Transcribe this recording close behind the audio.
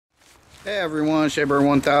Hey everyone, Shaber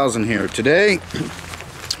 1000 here. Today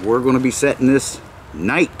we're going to be setting this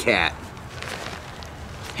Nightcat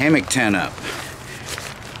hammock tent up.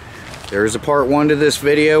 There's a part 1 to this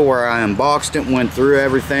video where I unboxed it, went through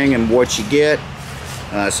everything and what you get.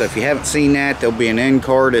 So if you haven't seen that, there'll be an end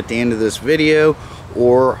card at the end of this video,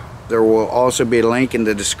 or there will also be a link in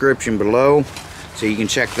the description below so you can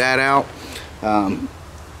check that out.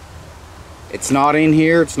 It's not in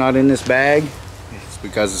here, it's not in this bag. It's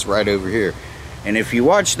because it's right over here. And if you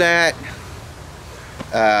watch that,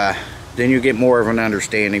 then you'll get more of an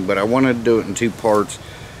understanding, but I wanted to do it in 2 parts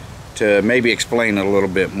to maybe explain it a little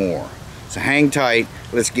bit more. So hang tight,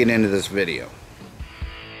 let's get into this video.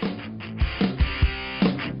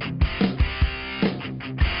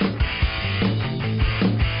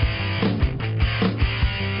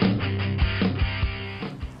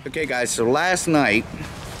 Okay guys, so last night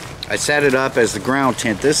I set it up as the ground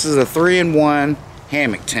tent. This is a 3-in-1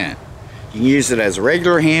 hammock tent. You can use it as a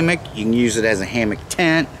regular hammock, you can use it as a hammock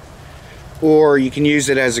tent, or you can use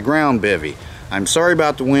it as a ground bivvy. I'm sorry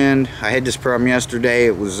about the wind. I had this problem yesterday.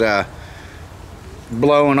 It was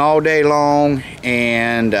blowing all day long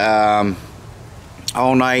and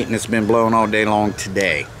all night, and it's been blowing all day long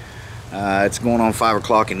today. It's going on 5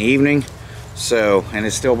 o'clock in the evening, so, and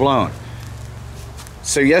it's still blowing.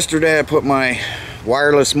 So yesterday I put my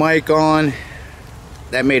wireless mic on.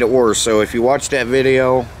 That made it worse. So if you watched that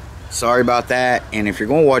video, sorry about that, and if you're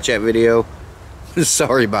going to watch that video,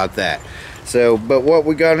 sorry about that. So, but what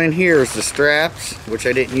we got in here is the straps, which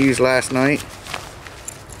I didn't use last night.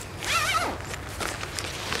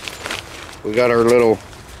 We got our little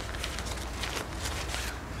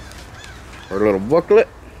booklet,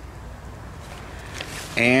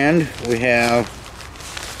 and we have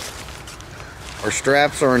our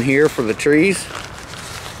straps are in here for the trees,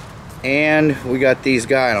 and we got these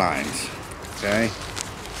guidelines. Okay,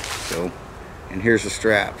 so, and here's the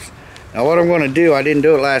straps. Now what I'm going to do, I didn't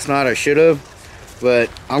do it last night, I should have, but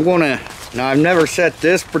I'm going to, now I've never set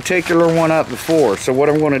this particular one up before, so what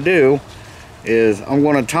I'm going to do is I'm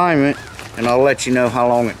going to time it, and I'll let you know how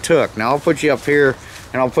long it took. Now I'll put you up here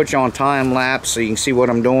and I'll put you on time lapse so you can see what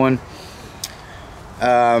I'm doing.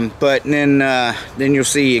 But then you'll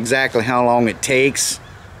see exactly how long it takes.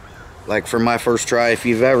 Like for my first try, if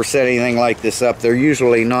you've ever set anything like this up, they're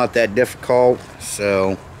usually not that difficult.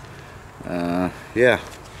 So yeah,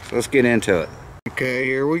 so let's get into it. Okay,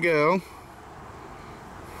 here we go.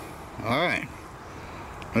 All right,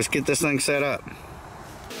 let's get this thing set up.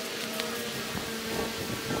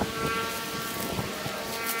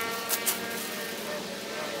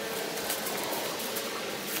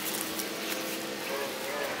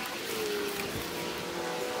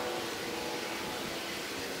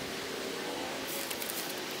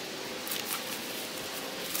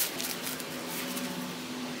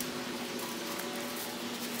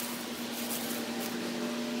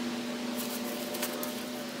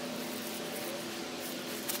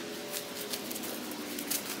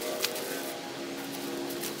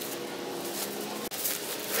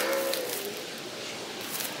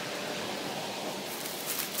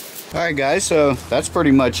 Alright guys, so that's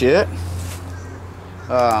pretty much it.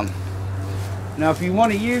 Now if you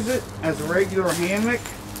want to use it as a regular hammock,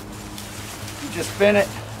 you just spin it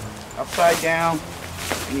upside down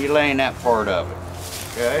and you lay in that part of it.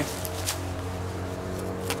 Okay?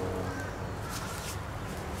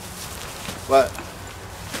 But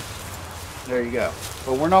there you go.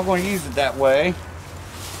 But we're not going to use it that way.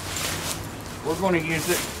 We're going to use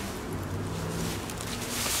it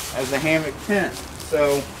as a hammock tent.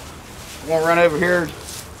 So I'm going to run over here,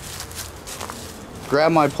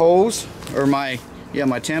 grab my poles, or my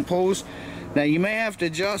tent poles. Now you may have to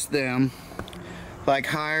adjust them like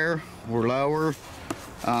higher or lower,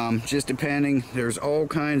 just depending. There's all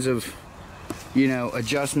kinds of, you know,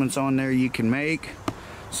 adjustments on there you can make.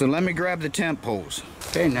 So let me grab the tent poles.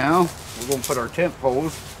 Okay, now we're going to put our tent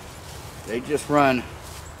poles. They just run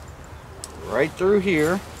right through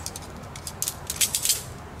here.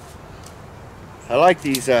 I like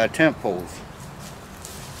these tent poles.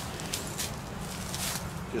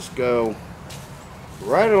 Just go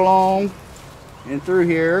right along and through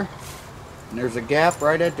here, and there's a gap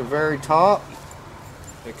right at the very top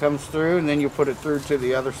that comes through, and then you put it through to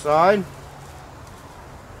the other side.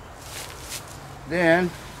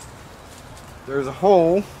 Then there's a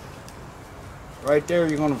hole right there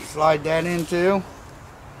you're going to slide that into.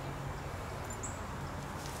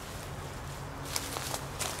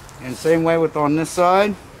 And same way with on this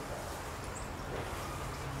side.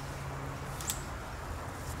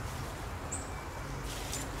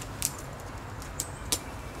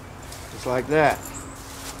 Just like that.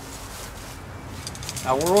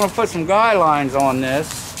 Now we're going to put some guy lines on this,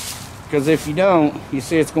 because if you don't, you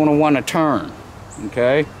see it's going to want to turn.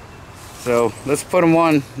 Okay, so let's put them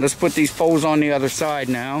on. Let's put these poles on the other side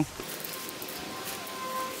now.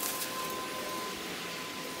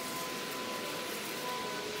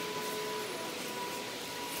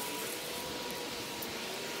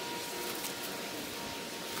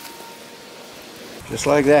 Just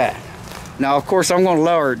like that. Now of course I'm going to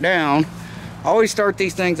lower it down. I always start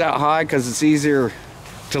these things out high because it's easier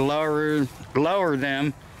to lower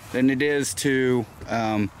them than it is to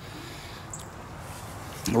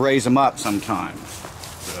raise them up sometimes.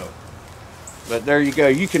 So, but there you go.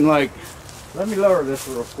 You can, like, let me lower this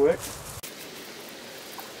real quick.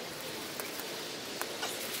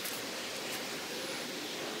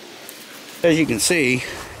 As you can see,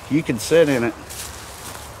 you can sit in it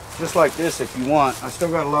just like this if you want. I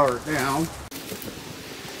still got to lower it down.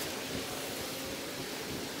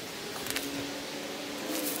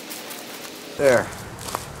 There.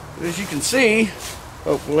 But as you can see,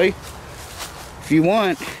 hopefully, if you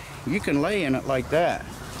want, you can lay in it like that.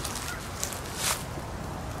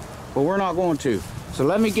 But we're not going to. So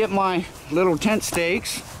let me get my little tent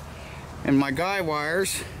stakes and my guy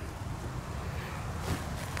wires,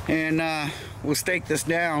 and we'll stake this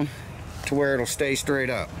down to where it'll stay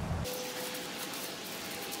straight up.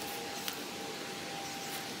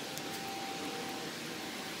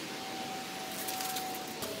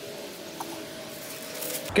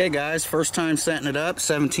 Okay guys, first time setting it up,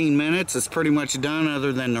 17 minutes. It's pretty much done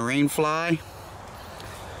other than the rain fly.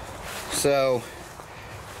 So,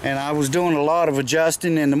 and I was doing a lot of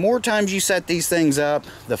adjusting, and the more times you set these things up,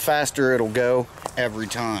 the faster it'll go every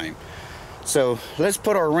time. So let's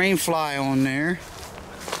put our rain fly on there.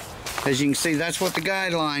 As you can see, that's what the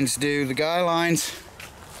guidelines do. The guidelines,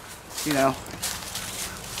 you know,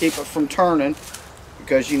 keep it from turning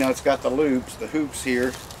because, you know, it's got the loops, the hoops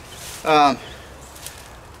here.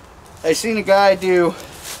 I seen a guy do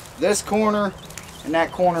this corner and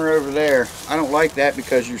that corner over there. I don't like that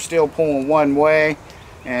because you're still pulling one way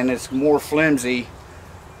and it's more flimsy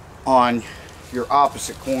on your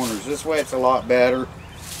opposite corners. This way it's a lot better.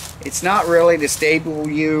 It's not really to stable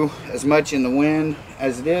you as much in the wind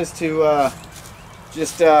as it is to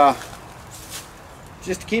just to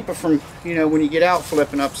keep it from, you know, when you get out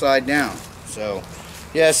flipping upside down. So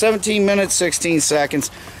yeah, 17 minutes 16 seconds.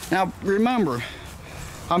 Now remember,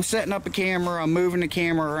 I'm setting up a camera, I'm moving the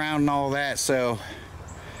camera around and all that, so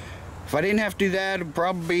if I didn't have to do that, it'd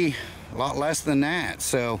probably be a lot less than that.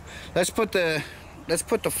 So let's put the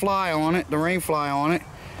fly on it, the rain fly on it.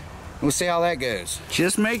 We'll see how that goes.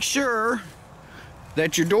 Just make sure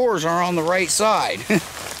that your doors are on the right side.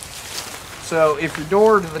 So if your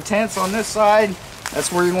door to the tent's on this side, that's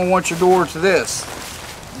where you're gonna want your door to this,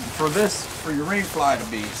 for your rain fly to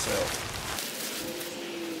be. So.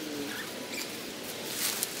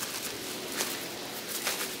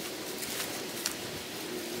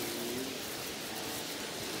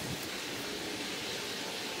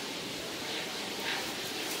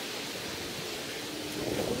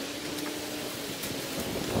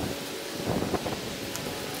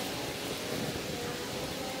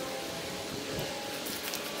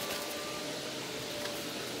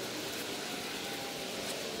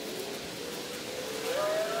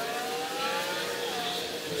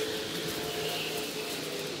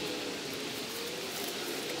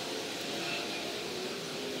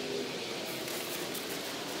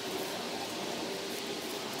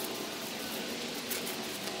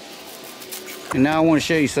 And now I want to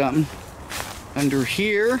show you something. Under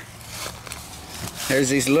here, there's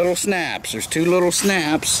these little snaps. There's two little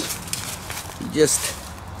snaps. You just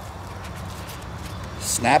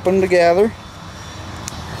snap them together.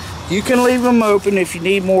 You can leave them open if you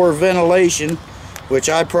need more ventilation, which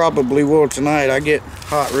I probably will tonight. I get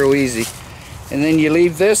hot real easy. And then you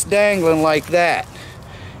leave this dangling like that.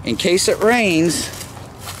 In case it rains,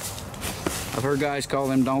 I've heard guys call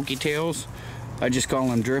them donkey tails. I just call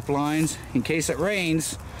them drip lines. In case it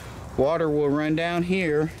rains, water will run down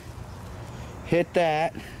here, hit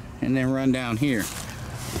that, and then run down here.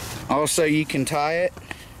 Also, you can tie it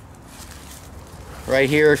right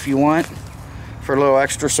here if you want for a little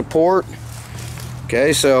extra support.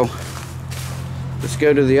 Okay, so let's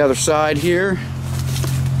go to the other side here.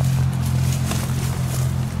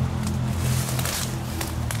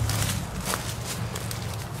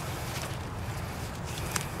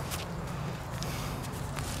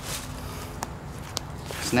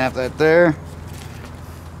 Snap that there.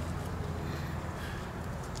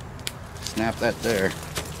 Snap that there.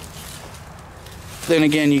 Then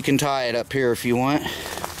again, you can tie it up here if you want.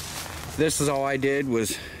 This is all I did,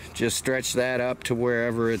 was just stretch that up to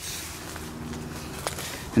wherever it's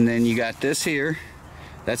And then you got this here.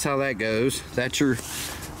 That's how that goes. That's your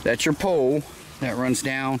pole that runs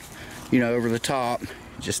down, you know, over the top.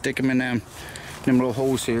 Just stick them in them little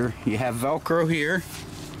holes here. You have Velcro here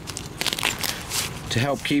to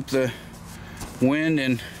help keep the wind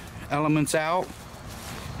and elements out.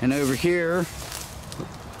 And over here,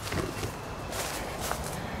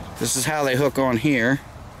 this is how they hook on here.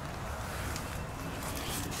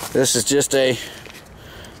 This is just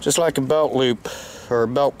like a belt loop or a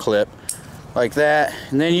belt clip, like that.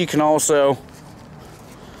 And then you can also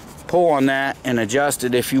pull on that and adjust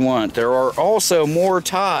it if you want. There are also more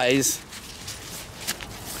ties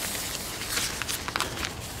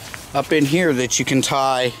up in here that you can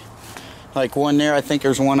tie, like one there. I think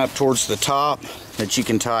there's one up towards the top that you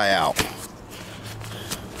can tie out.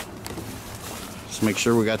 Let's make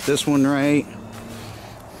sure we got this one right.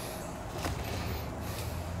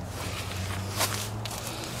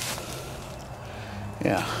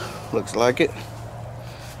 Yeah, looks like it.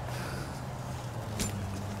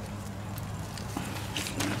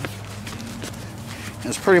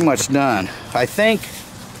 It's pretty much done. I think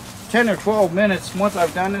 10 or 12 minutes, once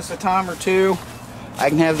I've done this a time or two, I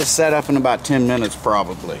can have this set up in about 10 minutes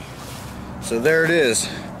probably. So there it is.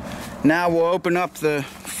 Now we'll open up the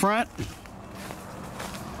front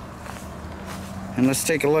and let's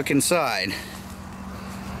take a look inside.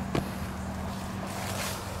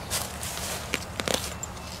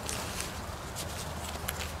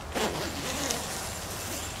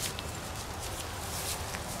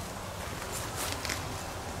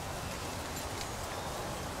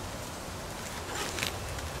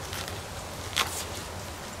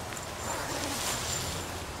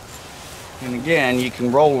 And again, you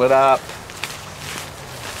can roll it up,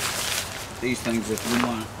 these things if you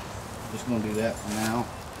want. Just going to do that for now.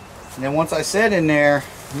 And then once I set in there,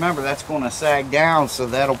 remember that's going to sag down, so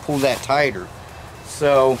that'll pull that tighter.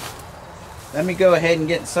 So let me go ahead and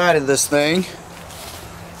get inside of this thing.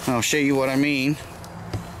 I'll show you what I mean.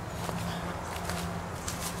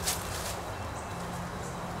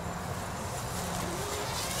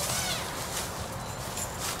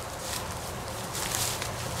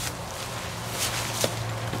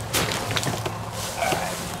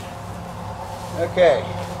 Okay.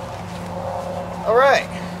 Alright.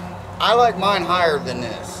 I like mine higher than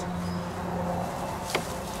this.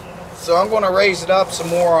 So I'm going to raise it up some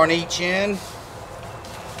more on each end.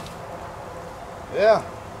 Yeah.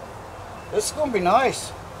 This is going to be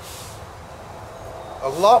nice. A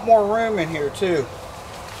lot more room in here too.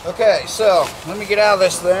 Okay, so let me get out of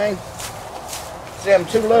this thing. See, I'm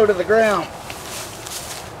too low to the ground.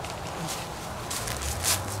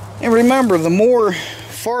 And remember, the more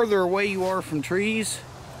farther away you are from trees,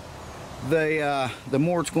 the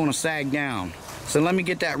more it's going to sag down. So let me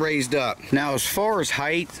get that raised up. Now, as far as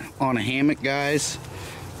height on a hammock, guys,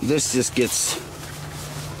 this just gets,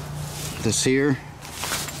 this here,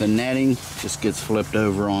 the netting just gets flipped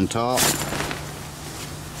over on top.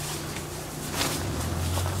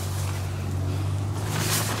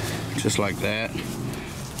 Just like that.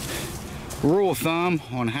 Rule of thumb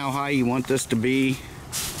on how high you want this to be: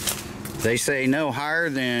 they say no higher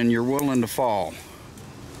than you're willing to fall.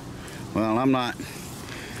 Well, I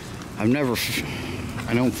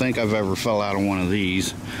don't think I've ever fell out of one of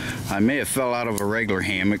these. I may have fell out of a regular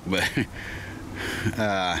hammock, but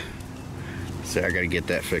see, I gotta get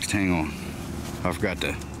that fixed. Hang on. I forgot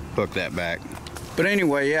to hook that back. But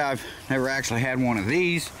anyway, yeah, I've never actually had one of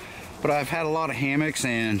these, but I've had a lot of hammocks,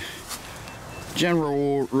 and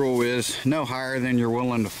general rule is no higher than you're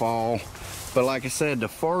willing to fall. But like I said, the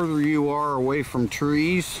farther you are away from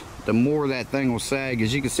trees, the more that thing will sag.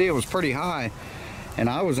 As you can see, it was pretty high, and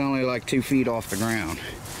I was only like 2 feet off the ground.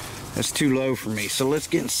 That's too low for me. So let's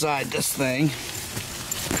get inside this thing.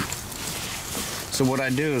 So what I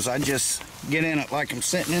do is I just get in it like I'm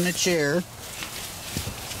sitting in a chair,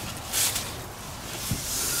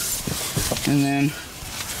 and then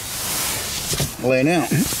lay down.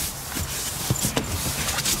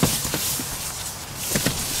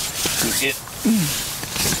 Get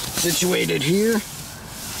situated here.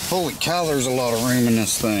 Holy cow, there's a lot of room in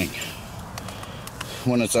this thing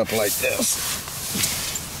when it's up like this.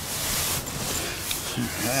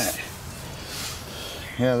 Alright.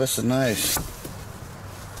 Yeah, this is nice.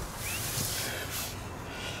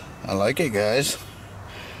 I like it, guys.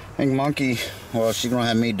 I think Monkey, well, she's gonna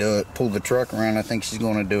have me do it, pull the truck around. I think she's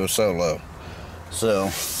gonna do a solo.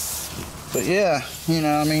 So, but yeah, you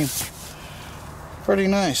know, I mean, pretty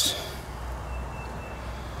nice.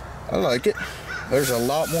 I like it. There's a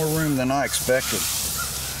lot more room than I expected,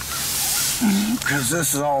 because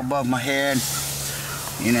this is all above my head.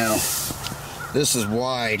 You know, this is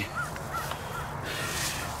wide.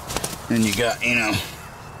 Then you got, you know,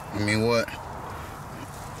 I mean, what,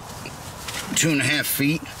 2.5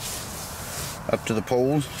 feet up to the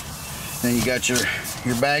poles. Then you got your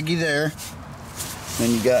baggie there.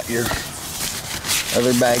 Then you got your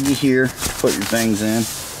other baggie here to put your things in.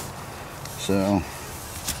 So,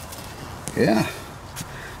 yeah.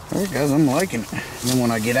 Alright guys, I'm liking it. And then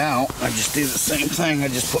when I get out, I just do the same thing. I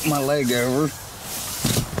just put my leg over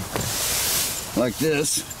like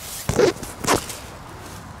this.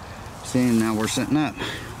 See, and now we're sitting up.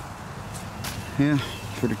 Yeah,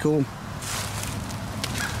 pretty cool.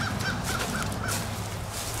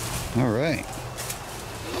 Alright.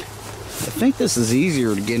 I think this is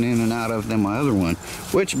easier to get in and out of than my other one.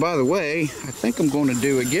 Which, by the way, I think I'm going to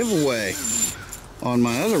do a giveaway on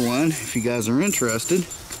my other one. If you guys are interested,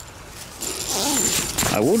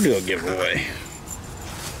 I will do a giveaway.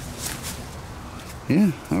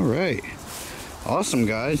 Yeah, alright. Awesome,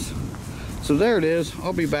 guys. So there it is.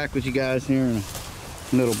 I'll be back with you guys here in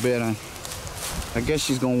a little bit. I guess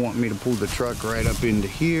she's going to want me to pull the truck right up into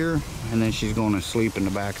here, and then she's going to sleep in the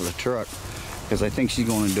back of the truck because I think she's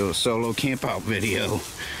going to do a solo camp out video.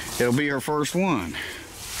 It'll be her first one.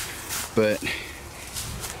 But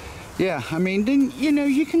yeah, I mean, then, you know,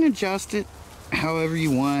 you can adjust it however you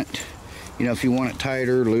want. You know, if you want it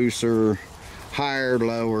tighter, looser, higher,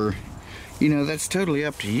 lower, you know, that's totally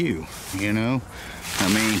up to you, you know. I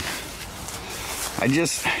mean,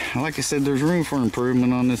 like I said, there's room for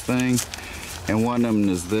improvement on this thing. And one of them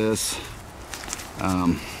is this.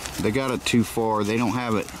 They got it too far. They don't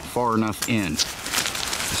have it far enough in.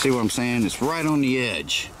 See what I'm saying? It's right on the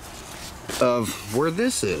edge of where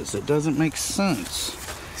this is. It doesn't make sense.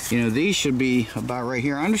 You know, these should be about right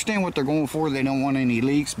here. I understand what they're going for. They don't want any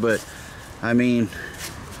leaks, but I mean,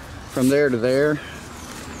 from there to there.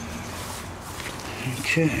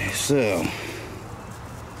 Okay, so.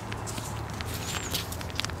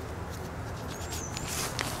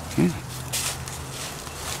 Yeah.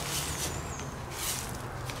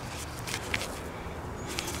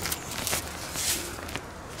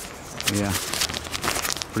 Yeah,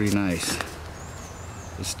 pretty nice.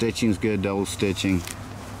 The stitching's good, double stitching.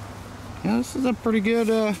 Yeah, this is a pretty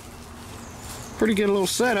good little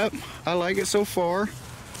setup. I like it so far.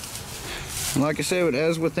 And like I said,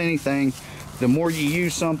 as with anything, the more you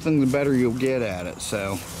use something, the better you'll get at it.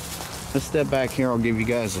 So let's step back here. I'll give you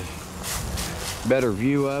guys a better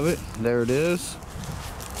view of it. There it is.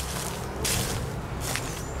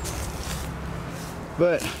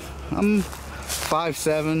 But I'm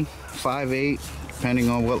 5'7", 5'8", depending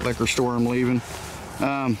on what liquor store I'm leaving.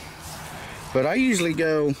 But I usually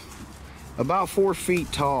go about 4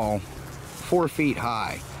 feet tall, 4 feet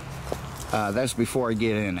high. That's before I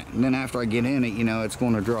get in it. And then after I get in it, you know, it's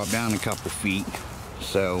going to drop down a couple feet.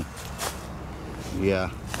 So, yeah.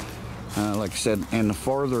 Like I said, and the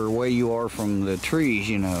farther away you are from the trees,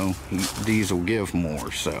 you know, these will give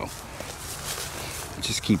more. So,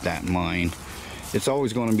 just keep that in mind. It's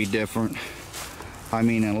always going to be different. I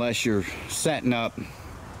mean, unless you're setting up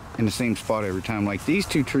in the same spot every time. Like these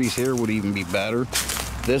two trees here would even be better.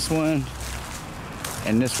 This one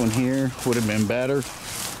and this one here would have been better,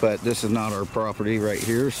 but this is not our property right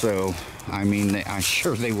here. So, I mean, I'm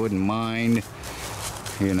sure they wouldn't mind,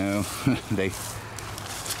 you know. They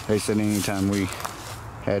said anytime we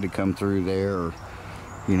had to come through there or,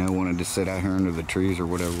 you know, wanted to sit out here under the trees or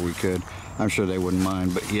whatever we could, I'm sure they wouldn't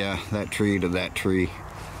mind. But yeah, that tree to that tree.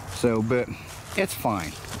 So, but it's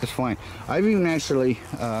fine. It's fine. I've even actually,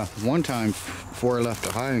 one time before I left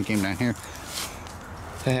Ohio and came down here,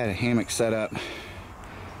 I had a hammock set up,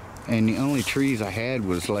 and the only trees I had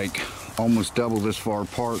was like almost double this far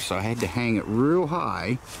apart, so I had to hang it real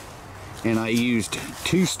high, and I used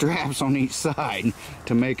 2 straps on each side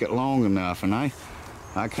to make it long enough. And I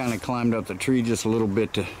kind of climbed up the tree just a little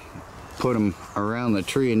bit to put them around the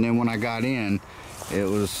tree, and then when I got in, it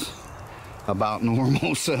was about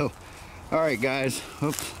normal. So, all right, guys.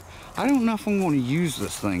 Oops. I don't know if I'm going to use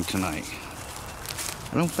this thing tonight.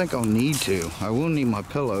 I don't think I'll need to. I will need my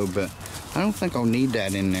pillow, but I don't think I'll need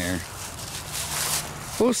that in there.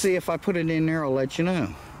 We'll see. If I put it in there, I'll let you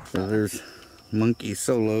know. So there's monkey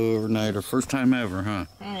solo overnighter. First time ever, huh?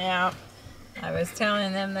 Yeah. I was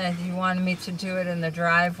telling them that you wanted me to do it in the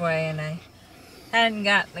driveway, and I hadn't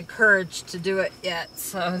gotten the courage to do it yet.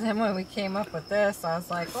 So then when we came up with this, I was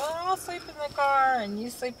like, well, I'll sleep in the car and you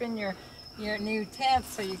sleep in your new tent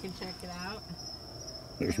so you can check it out.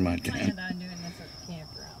 There's my tent. I planned on doing this at the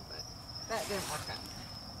campground, but that didn't work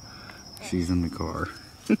out. She's in the car.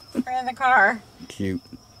 We're in the car. Cute.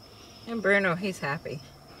 And Bruno, he's happy.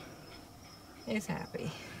 He's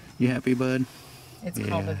happy. You happy, bud? It's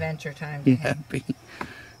called Adventure Time. You happy?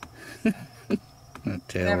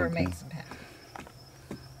 Never makes them happy.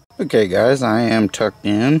 Okay guys, I am tucked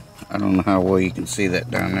in. I don't know how well you can see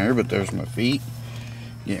that down there, but there's my feet.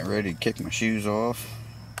 Getting ready to kick my shoes off.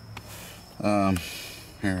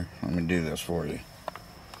 Here, let me do this for you.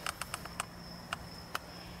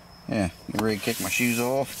 Yeah, get ready to kick my shoes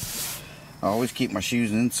off. I always keep my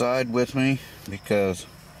shoes inside with me because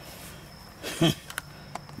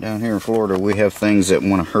down here in Florida we have things that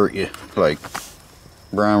want to hurt you, like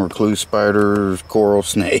brown recluse spiders, coral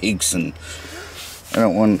snakes, and I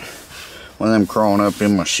don't want one of them crawling up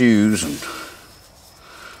in my shoes. And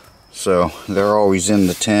so they're always in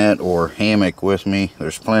the tent or hammock with me.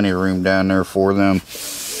 There's plenty of room down there for them.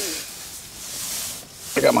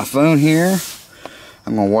 I got my phone here.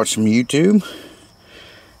 I'm gonna watch some YouTube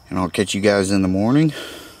and I'll catch you guys in the morning.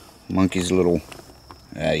 Monkey's little,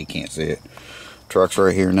 you can't see it. Truck's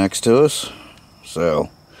right here next to us. So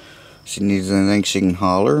if she needs anything, she can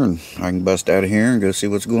holler and I can bust out of here and go see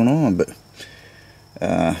what's going on. But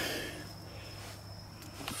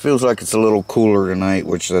feels like it's a little cooler tonight,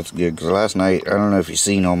 which that's good, because last night, I don't know if you've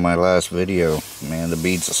seen on my last video, man, the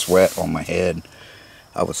beads of sweat on my head.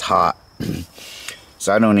 I was hot.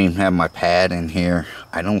 So I don't even have my pad in here.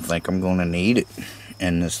 I don't think I'm going to need it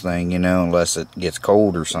in this thing, you know, unless it gets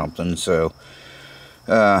cold or something. So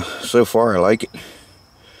so far I like it.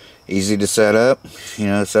 Easy to set up, you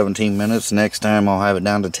know, 17 minutes. Next time I'll have it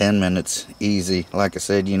down to 10 minutes. Easy. Like I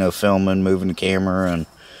said, you know, filming, moving the camera and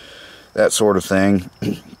that sort of thing.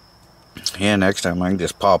 Yeah, next time I can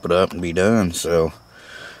just pop it up and be done. So,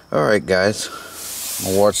 alright guys,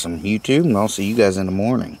 I'll watch some YouTube and I'll see you guys in the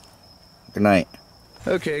morning. Good night.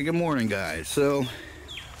 Okay, good morning guys. So,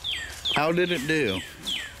 how did it do?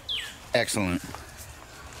 Excellent.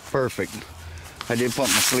 Perfect. I did put my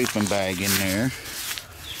sleeping bag in there.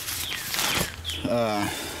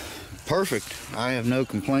 Perfect. I have no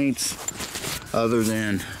complaints other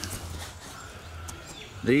than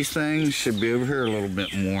these things should be over here a little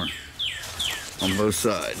bit more on both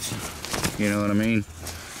sides. You know what I mean?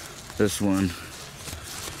 This one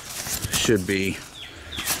should be,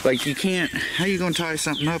 like, you can't, how you gonna tie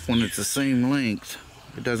something up when it's the same length?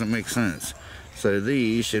 It doesn't make sense. So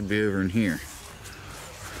these should be over in here.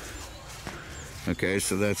 Okay,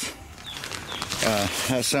 so that's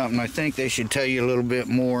something I think they should tell you a little bit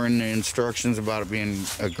more in the instructions about it being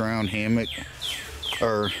a ground hammock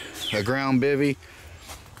or a ground bivvy.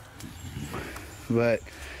 But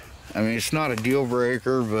I mean, it's not a deal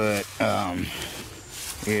breaker, but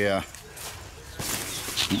yeah.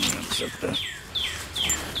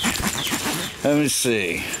 Let me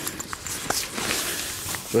see.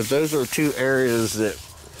 But those are two areas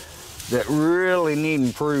that really need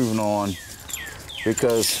improving on,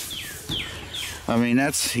 because I mean,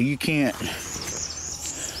 that's, you can't,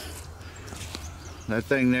 that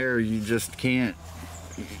thing there, you just can't,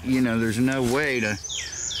 you know, there's no way to,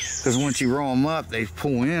 because once you roll them up, they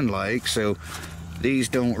pull in, like, so these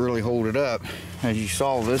don't really hold it up. As you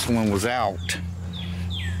saw, this one was out,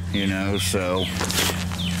 you know, so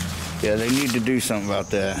yeah, they need to do something about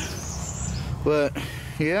that. But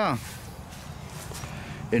yeah,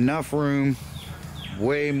 enough room,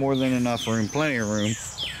 way more than enough room, plenty of room.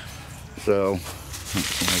 So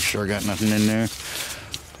make sure I got nothing in there.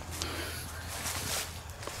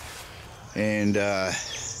 And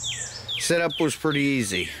setup was pretty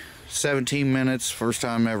easy. 17 minutes, first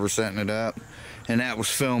time ever setting it up, and that was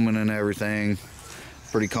filming and everything.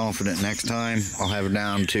 Pretty confident next time I'll have it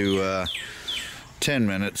down to 10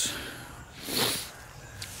 minutes.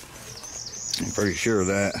 I'm pretty sure of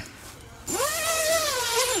that.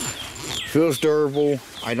 Feels durable.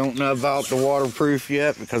 I don't know about the waterproof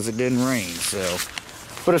yet because it didn't rain, so,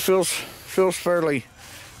 but it feels fairly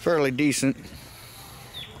decent.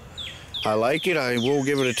 I like it. I will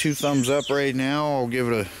give it a 2 thumbs up right now. I'll give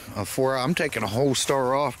it a 4. I'm taking a whole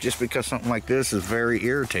star off just because something like this is very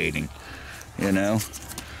irritating, you know.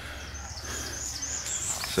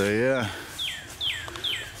 So yeah.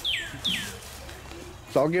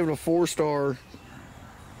 So I'll give it a 4 star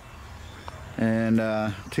and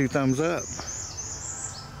 2 thumbs up.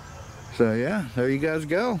 So yeah, there you guys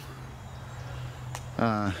go.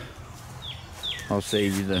 I'll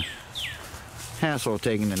save you the hassle of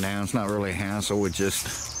taking it down. It's not really a hassle. It's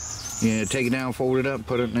just, you know, take it down, fold it up,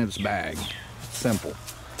 put it in its bag. Simple.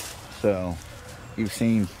 So you've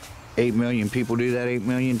seen 8 million people do that 8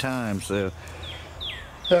 million times. So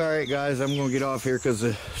alright guys, I'm gonna get off here because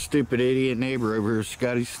the stupid idiot neighbor over here's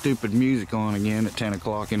got his stupid music on again at 10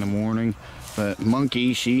 o'clock in the morning. But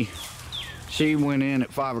Monkey, she went in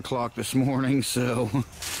at 5 o'clock this morning, so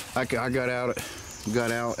I got out at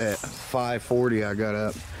 5:40. I got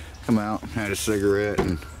up, come out, had a cigarette,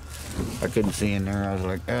 and I couldn't see in there. I was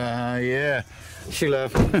like, yeah. She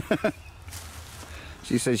left.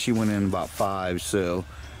 She said she went in about 5, so.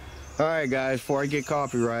 Alright guys, before I get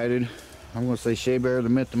copyrighted, I'm going to say Shea Bear, the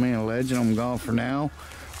myth, the man, the legend. I'm gone for now.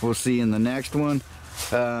 We'll see you in the next one.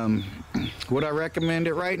 Would I recommend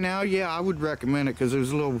it right now? Yeah, I would recommend it because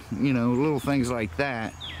there's little, you know, little things like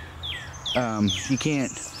that. You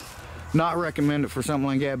can't not recommend it for something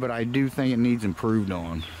like that, but I do think it needs improved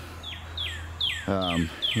on.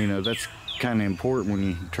 You know, that's kind of important when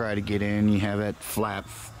you try to get in. You have that flap,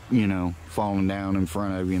 you know, falling down in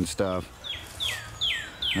front of you and stuff.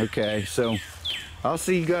 Okay, so I'll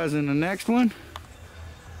see you guys in the next one.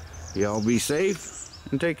 Y'all be safe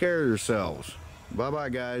and take care of yourselves. Bye-bye,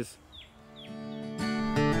 guys.